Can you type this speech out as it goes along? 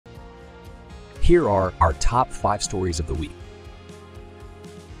Here are our top 5 stories of the week.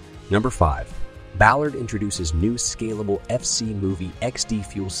 Number 5. Ballard introduces new scalable FCEI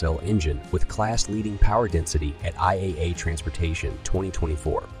fuel cell engine with class-leading power density at IAA Transportation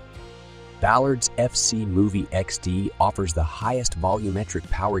 2024. Ballard's FCEI offers the highest volumetric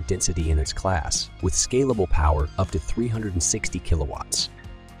power density in its class, with scalable power up to 360 kilowatts.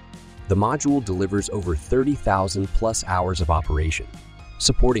 The module delivers over 30,000 plus hours of operation,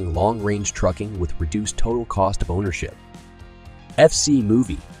 supporting long-range trucking with reduced total cost of ownership.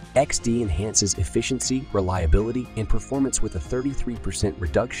 FCEI enhances efficiency, reliability, and performance with a 33%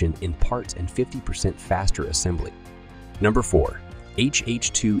 reduction in parts and 50% faster assembly. Number 4.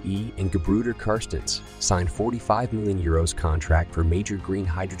 HH2E and Gebr. Karstens signed €45 million contract for major green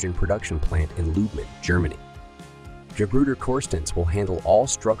hydrogen production plant in Lübben, Germany. Gebr. Karstens will handle all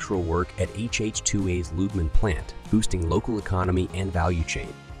structural work at HH2A's Lübben plant, boosting local economy and value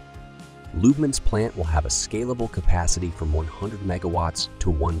chain. Lübben's plant will have a scalable capacity from 100 megawatts to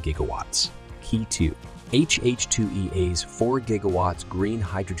 1 gigawatts. Key to HH2EA's 4 gigawatts green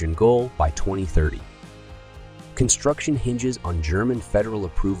hydrogen goal by 2030. Construction hinges on German federal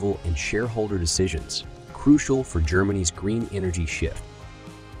approval and shareholder decisions, crucial for Germany's green energy shift.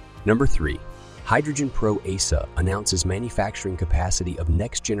 Number 3. HydrogenPro ASA announces manufacturing capacity of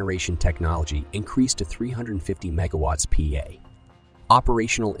next-generation technology increased to 350 megawatts PA.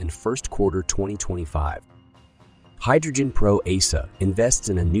 Operational in first quarter 2025. HydrogenPro ASA invests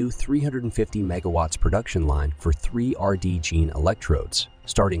in a new 350 megawatts production line for 3 RD gene electrodes,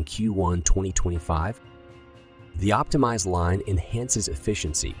 starting Q1 2025. The optimized line enhances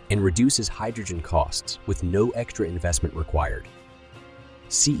efficiency and reduces hydrogen costs with no extra investment required.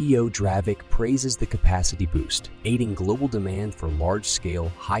 CEO Dravik praises the capacity boost, aiding global demand for large-scale,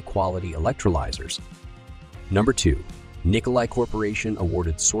 high-quality electrolyzers. Number 2. Nikola Corporation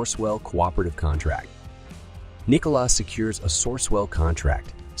awarded Sourcewell cooperative contract. Nikola secures a Sourcewell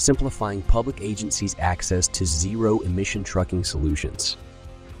contract, simplifying public agencies' access to zero-emission trucking solutions.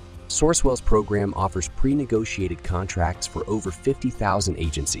 Sourcewell's program offers pre-negotiated contracts for over 50,000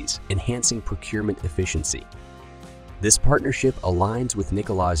 agencies, enhancing procurement efficiency. This partnership aligns with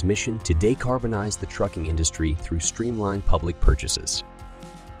Nikola's mission to decarbonize the trucking industry through streamlined public purchases.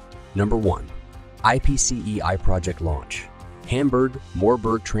 Number 1. IPCEI project launch.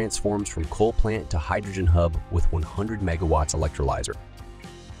 Hamburg-Moorburg transforms from coal plant to hydrogen hub with 100 megawatts electrolyzer.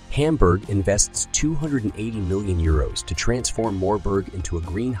 Hamburg invests €280 million to transform Moorburg into a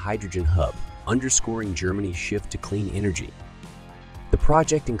green hydrogen hub, underscoring Germany's shift to clean energy. The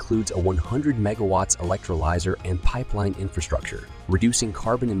project includes a 100 megawatts electrolyzer and pipeline infrastructure, reducing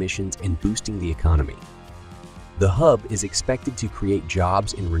carbon emissions and boosting the economy. The hub is expected to create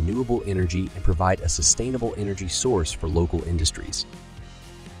jobs in renewable energy and provide a sustainable energy source for local industries.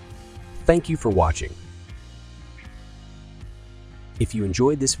 Thank you for watching. If you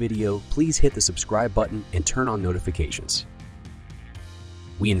enjoyed this video, please hit the subscribe button and turn on notifications.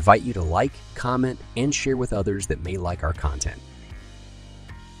 We invite you to like, comment, and share with others that may like our content.